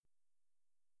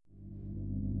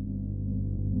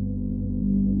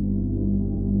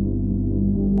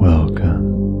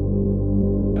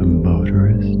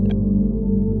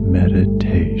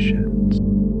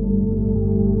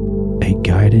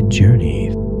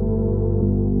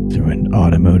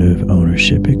automotive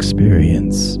ownership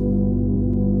experience.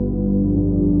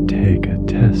 Take a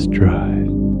test drive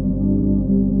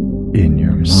in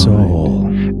your mind. Soul.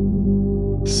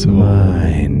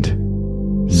 Mind.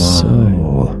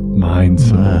 Soul. Mind,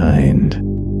 soul. Mind.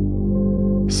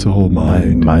 Soul,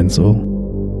 mind. Mind, soul.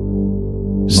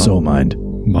 Soul, mind.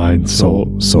 Mind,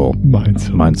 soul. Soul. Mind,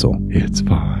 soul. Mind, soul. It's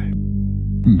fine.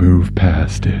 Move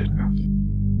past it.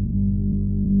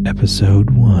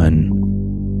 Episode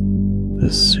 1. The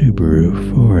Subaru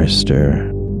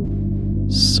Forester.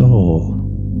 Soul.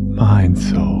 Mind,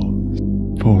 soul.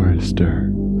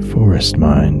 Forester. Forest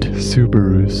mind.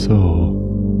 Subaru soul.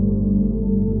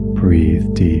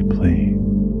 Breathe deeply.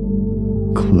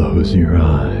 Close your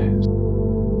eyes.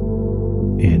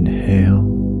 Inhale.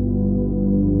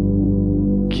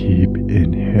 Keep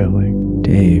inhaling.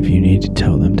 Dave, you need to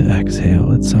tell them to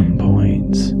exhale at some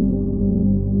point.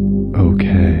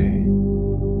 Okay.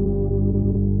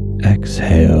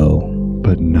 Exhale.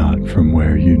 But not from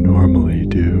where you normally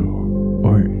do.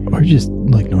 Or just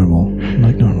like normal.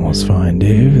 Like normal is fine,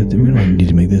 Dave. We don't need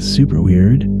to make this super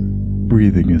weird.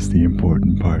 Breathing is the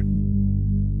important part.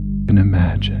 And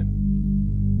imagine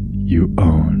you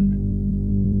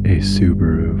own a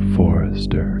Subaru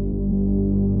Forester.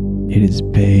 It is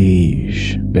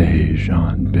beige. Beige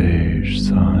on beige,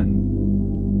 son.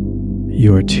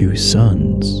 Your two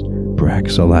sons,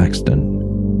 Braxel Laxton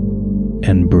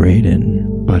and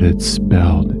Braden. But it's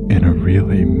spelled in a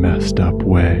really messed up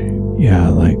way. Yeah,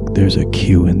 like there's a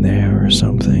Q in there or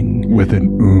something. With an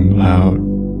umlaut.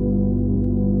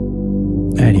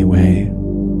 Anyway,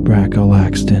 Braxel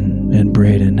Laxton and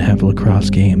Braden have lacrosse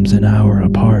games an hour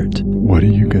apart. What are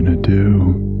you gonna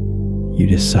do? You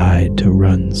decide to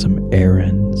run some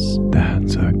errands.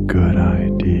 That's a good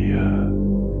idea.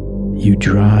 You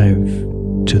drive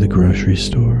to the grocery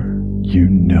store. You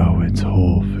know it's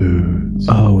Whole Foods.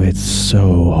 Oh, it's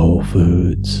so Whole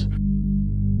Foods.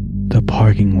 The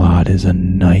parking lot is a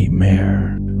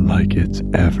nightmare. Like it's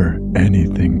ever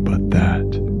anything but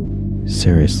that.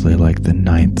 Seriously, like the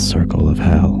ninth circle of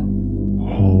hell.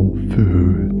 Whole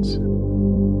Foods.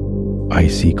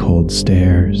 Icy cold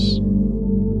stairs.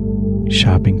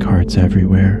 Shopping carts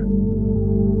everywhere.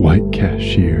 White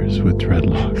cashiers with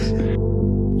dreadlocks.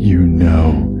 You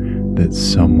know that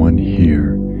someone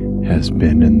here has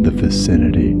been in the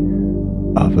vicinity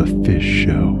of a fish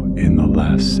show in the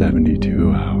last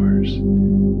 72 hours.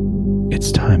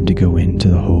 It's time to go into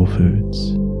the Whole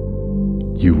Foods.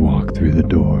 You walk through the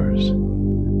doors.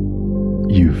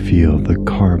 You feel the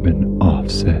carbon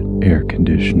offset air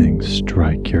conditioning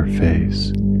strike your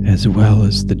face. As well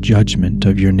as the judgment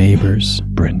of your neighbors.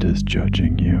 Brenda's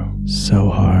judging you. So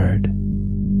hard.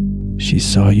 She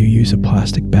saw you use a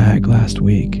plastic bag last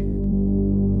week.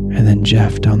 And then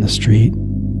Jeff down the street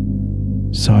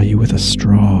saw you with a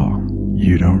straw.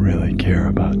 You don't really care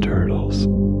about turtles.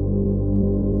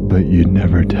 But you'd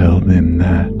never tell them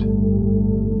that.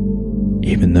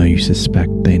 Even though you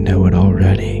suspect they know it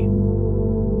already.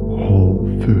 Whole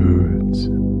Foods.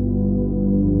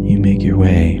 You make your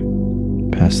way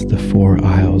past the 4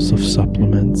 aisles of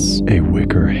supplements. A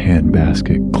wicker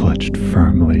handbasket clutched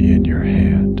firmly in your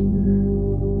hand.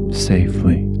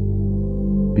 Safely.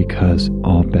 Because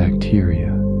all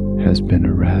bacteria has been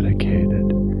eradicated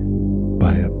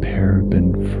by a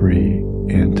paraben-free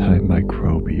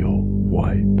antimicrobial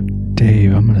wipe.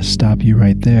 Dave, I'm gonna stop you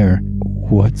right there.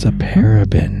 What's a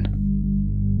paraben?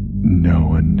 No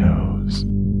one knows.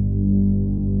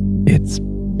 It's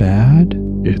bad?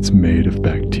 It's made of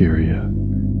bacteria.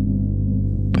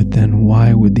 But then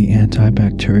why would the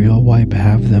antibacterial wipe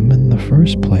have them in the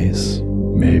first place?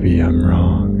 Maybe I'm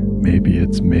wrong. Maybe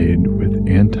it's made with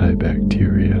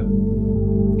antibacteria.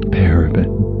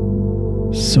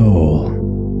 Paraben. Soul.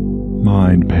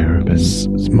 Mind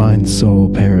paraben. Mind, soul,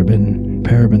 paraben.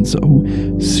 Paraben, soul.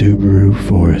 Subaru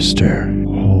Forester.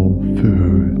 Whole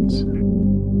Foods.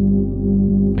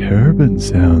 Paraben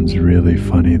sounds really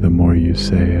funny the more you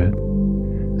say it.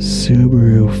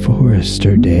 Subaru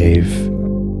Forester, Dave.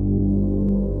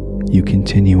 You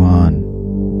continue on,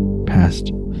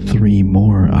 past 3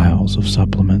 more aisles of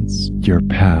supplements. Your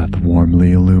path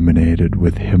warmly illuminated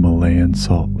with Himalayan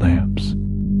salt lamps.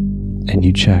 And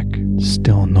you check,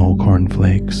 still no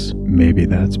cornflakes. Maybe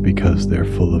that's because they're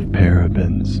full of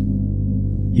parabens.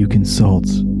 You consult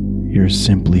your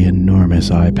simply enormous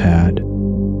iPad,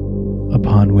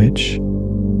 upon which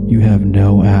you have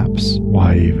no apps.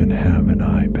 Why even have an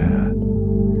iPad?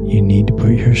 You need to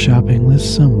put your shopping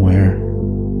list somewhere.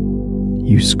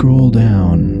 You scroll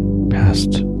down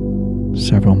past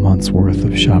several months worth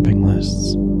of shopping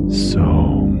lists. So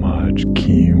much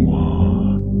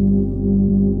quinoa.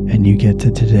 And you get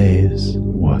to today's.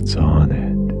 What's on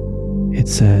it? It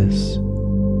says,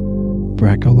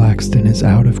 Bracolaxtin is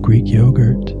out of Greek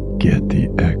yogurt. Get the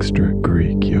extra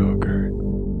Greek yogurt.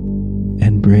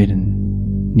 And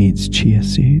Braden needs chia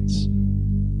seeds.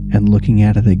 And looking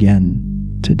at it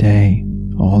again, today,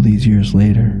 all these years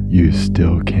later, You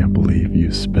still can't believe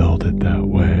you spelled it that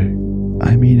way.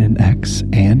 I mean an X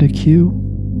and a Q?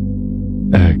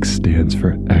 X stands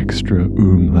for extra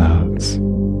umlauts.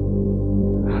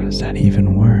 How does that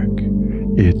even work?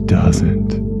 It doesn't.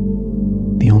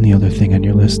 The only other thing on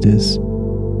your list is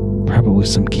probably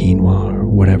some quinoa or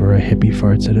whatever a hippie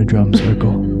farts at a drum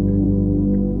circle.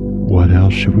 What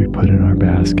else should we put in our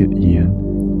basket,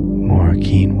 Ian? More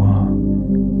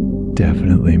quinoa.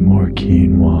 Definitely more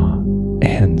quinoa.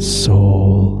 And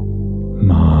soul.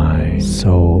 My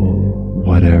Soul.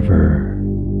 whatever.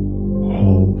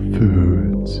 Whole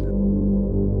Foods.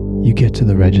 You get to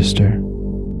the register.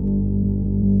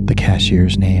 The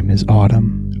cashier's name is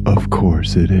Autumn. Of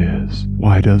course it is.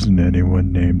 Why doesn't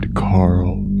anyone named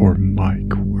Carl or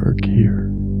Mike work here?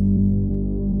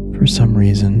 For some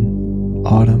reason,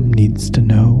 Autumn needs to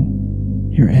know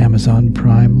your Amazon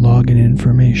Prime login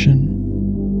information.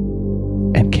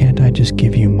 And can't I just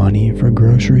give you money for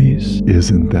groceries?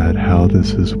 Isn't that how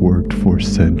this has worked for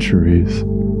centuries?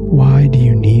 Why do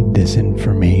you need this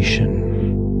information?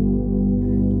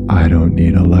 I don't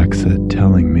need Alexa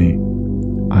telling me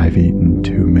I've eaten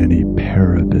too many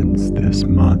parabens this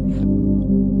month.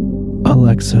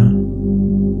 Alexa,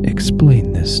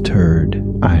 explain this turd.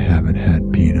 I haven't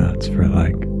had peanuts for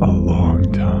like a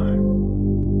long time.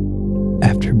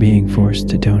 After being forced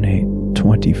to donate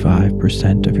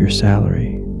 25% of your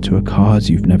salary to a cause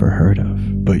you've never heard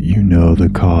of, But you know the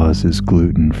cause is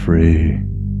gluten-free.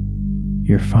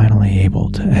 you're finally able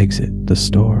to exit the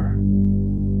store.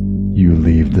 You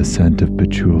leave the scent of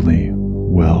patchouli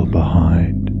well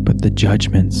behind. But the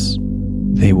judgments,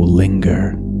 they will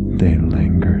linger. They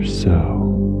linger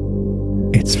so.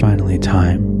 It's finally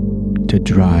time to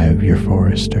drive your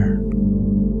Forester.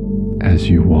 As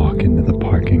you walk into the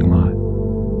parking lot,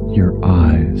 your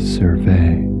eyes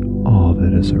survey all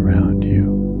that is around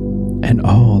you. And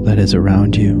all that is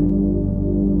around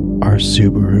you are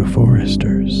Subaru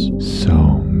Foresters,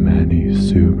 So many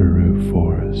Subaru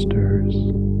Foresters,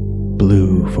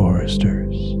 blue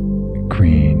Foresters,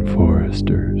 green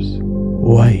Foresters,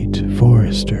 white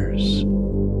Foresters,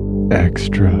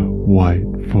 extra white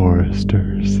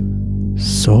Foresters,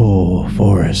 soul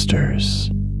Foresters.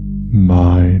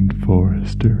 mind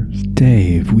Foresters.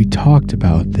 Dave, we talked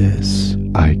about this.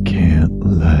 I can't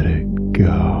let it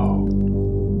go.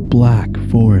 Black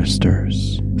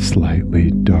Foresters.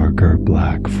 Slightly darker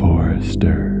black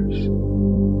Foresters.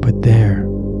 But there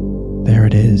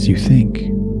it is, you think.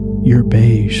 Your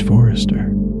beige Forester.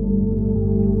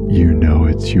 You know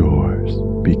it's yours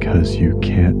because you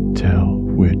can't tell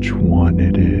which one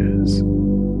it is.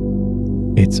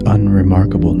 Its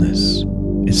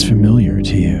unremarkableness is familiar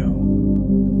to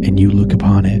you, and you look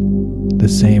upon it the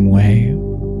same way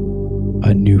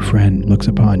a new friend looks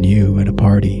upon you at a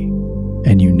party,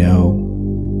 and you know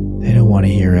they don't want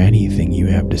to hear anything you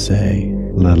have to say.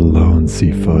 Let alone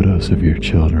see photos of your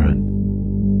children.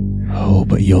 Oh,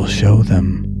 but you'll show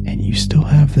them, and you still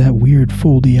have that weird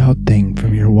foldy out thing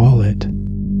from your wallet.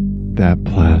 That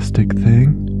plastic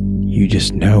thing? You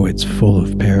just know it's full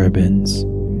of parabens.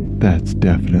 That's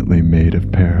definitely made of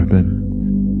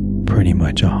paraben. Pretty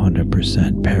much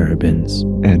 100% parabens.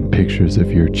 And pictures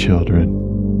of your children.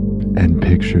 And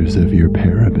pictures of your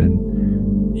paraben.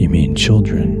 You mean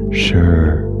children?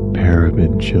 Sure,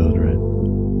 paraben children.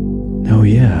 Oh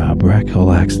yeah,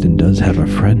 Bracolaxtin does have a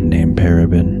friend named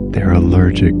Paraben. They're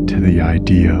allergic to the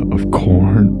idea of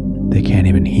corn. They can't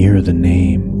even hear the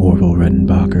name Orville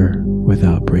Redenbacher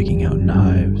without breaking out in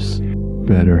hives.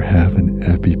 Better have an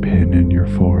EpiPen in your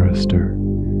Forester.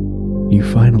 You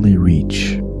finally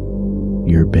reach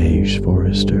your beige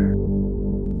Forester.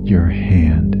 Your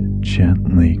hand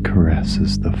gently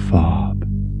caresses the fob.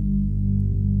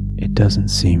 It doesn't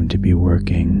seem to be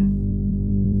working,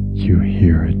 You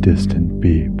hear a distant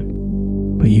beep.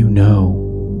 but you know,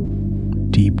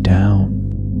 deep down,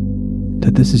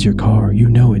 that this is your car. You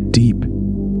know it deep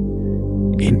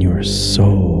in your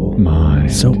soul.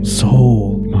 Mind.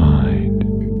 Soul. Mind.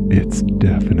 It's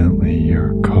definitely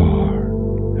your car.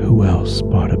 Who else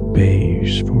bought a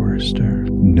beige Forester?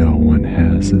 No one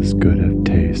has as good of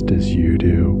taste as you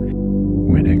do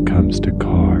when it comes to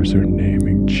cars or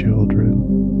naming children.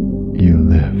 You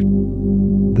lift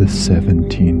the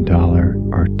 $17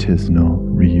 artisanal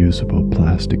reusable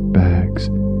plastic bags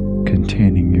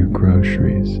containing your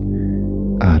groceries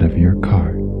out of your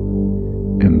cart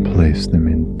and place them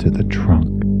into the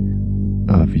trunk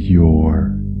of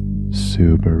your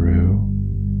Subaru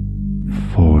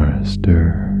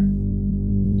Forester.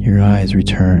 Your eyes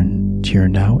return to your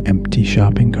now empty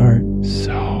shopping cart.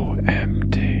 So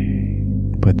empty.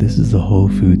 But this is the Whole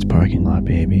Foods parking lot,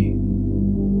 baby.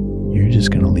 You're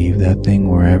just gonna leave that thing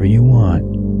wherever you want.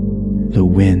 The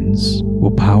winds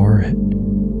will power it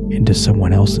into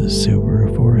someone else's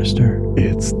Subaru Forester.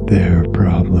 It's their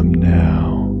problem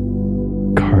now.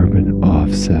 Carbon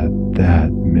offset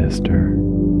that, mister.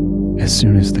 As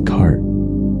soon as the cart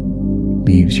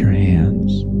leaves your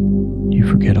hands, you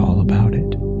forget all about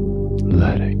it.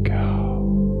 Let it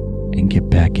go. And get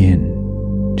back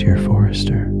in to your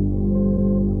Forester.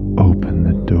 Open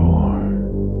the door.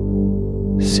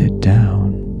 Sit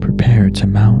down, prepared to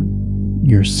mount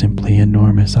your simply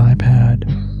enormous iPad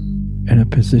in a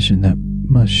position that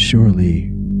must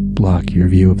surely block your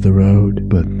view of the road.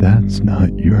 But that's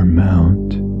not your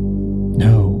mount.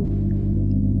 No,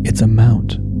 it's a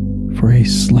mount for a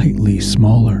slightly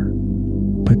smaller,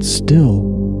 but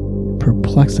still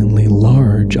perplexingly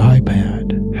large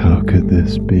iPad. How could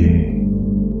this be?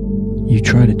 You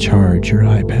try to charge your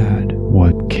iPad.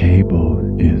 What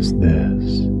cable is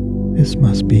this? This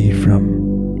must be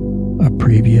from a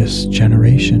previous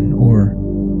generation or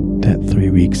that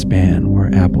 3-week span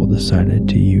where Apple decided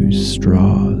to use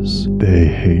straws. They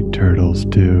hate turtles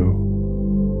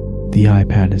too. The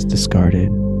iPad is discarded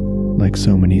like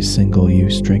so many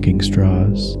single-use drinking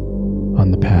straws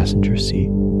on the passenger seat,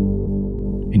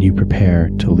 and you prepare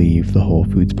to leave the Whole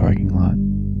Foods parking lot.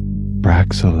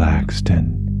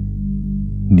 Braxalaxton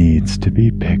needs to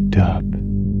be picked up.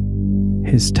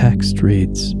 His text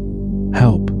reads,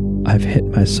 "Help, I've hit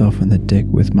myself in the dick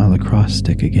with my lacrosse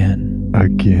stick again."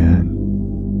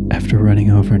 Again. After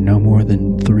running over no more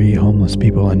than 3 homeless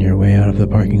people on your way out of the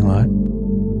parking lot,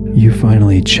 you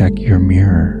finally check your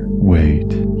mirror.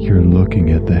 Wait, you're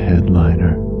looking at the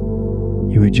headliner.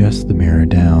 You adjust the mirror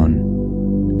down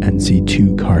and see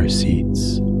 2 car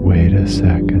seats. Wait a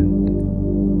second.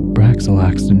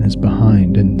 Braxalaxton is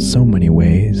behind in so many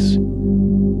ways,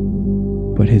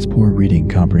 but his poor reading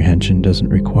comprehension doesn't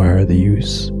require the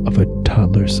use of a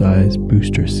toddler-sized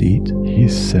booster seat.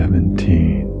 He's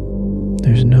 17.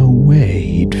 There's no way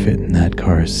he'd fit in that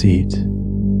car seat.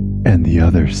 And the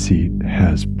other seat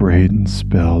has Braden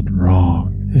spelled wrong.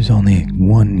 There's only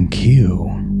one Q.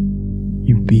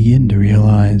 You begin to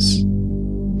realize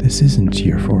this isn't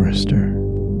your Forester.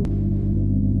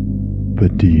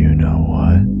 But do you know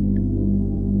what?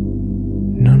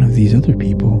 None of these other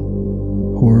people,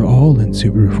 who are all in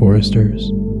Subaru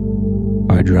Foresters,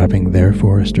 are driving their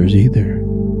Foresters either.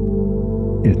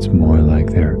 It's more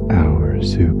like they're our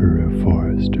Subaru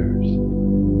Foresters.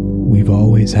 We've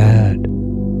always had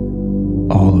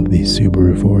all of these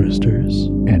Subaru Foresters.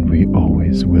 And we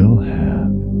always will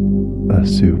have a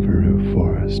Subaru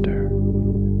Forester.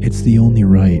 It's the only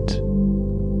right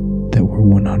that we're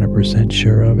 100%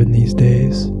 sure of in these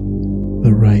days.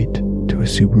 The right to a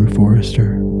Subaru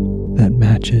Forester that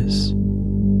matches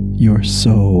your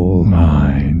soul.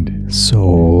 Mind.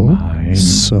 Soul. Mind.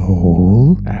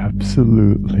 Soul.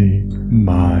 Absolutely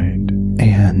mind.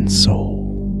 And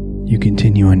soul. You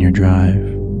continue on your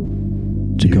drive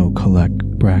to go collect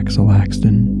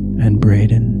Braxalaxton and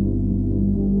Braden,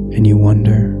 and you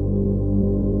wonder,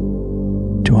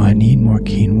 do I need more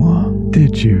quinoa?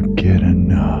 Did you get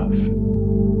enough?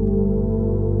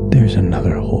 There's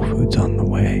another Whole Foods on the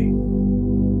way,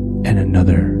 and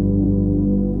another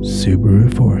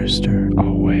Subaru Forester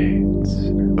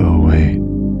awaits. Oh wait,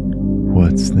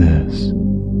 what's this?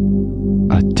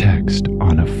 A text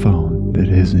on a phone that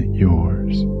isn't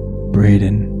yours.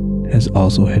 Braden has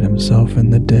also hit himself in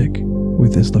the dick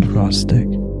with his lacrosse stick,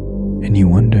 and you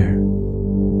wonder,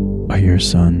 are your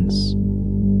sons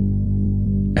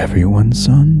everyone's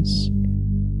sons?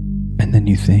 And then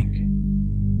you think,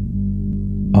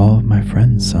 all of my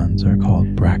friends' sons are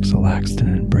called Braxalaxton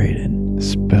and Braden.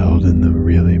 Spelled in the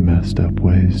really messed up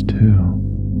ways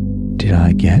too. Did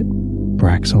I get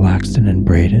Braxalaxton and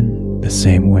Braden the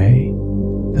same way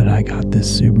that I got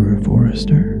this Subaru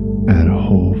Forester? At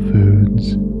Whole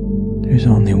Foods? There's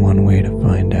only one way to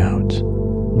find out.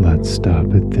 Let's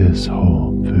stop at this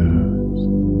Whole Foods.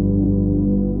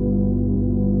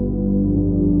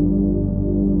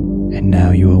 And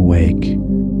now you awake.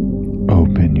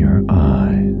 Open your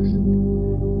eyes.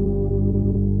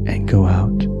 And go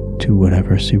out to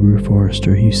whatever Subaru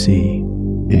Forester you see.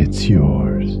 It's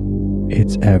yours.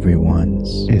 It's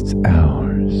everyone's. It's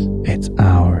ours. It's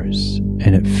ours.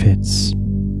 And it fits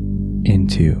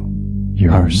into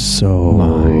your our soul.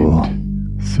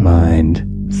 Mind.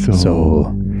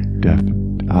 Soul.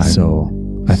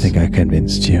 Soul. I think I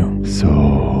convinced you.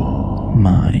 Soul.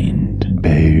 Mind.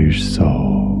 Beige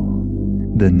soul.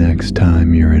 The next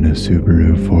time you're in a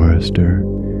Subaru Forester,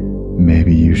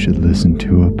 maybe you should listen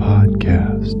to a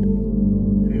podcast.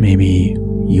 Maybe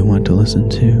you want to listen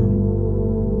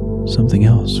to something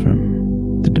else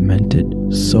from the demented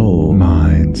souls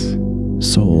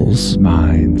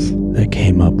that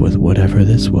came up with whatever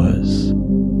this was.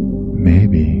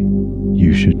 Maybe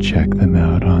you should check them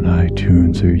out on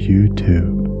iTunes or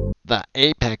YouTube. The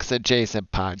Apex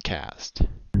Adjacent Podcast.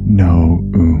 No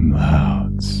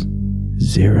umlauts.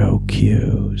 0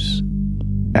 Qs.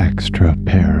 Extra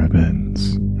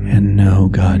parabens. And no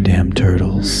goddamn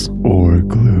turtles. Or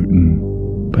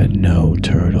gluten. But no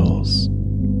turtles.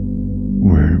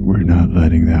 We're not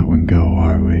letting that one go,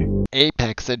 are we?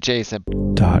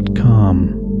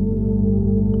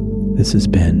 ApexAdjacent.com. This has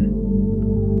been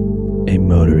a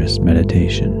motorist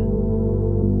meditation.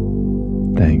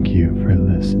 Thank you for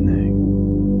listening.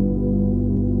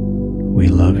 We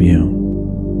love you.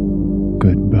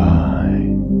 Goodbye.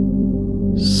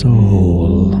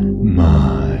 Soul.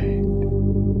 My.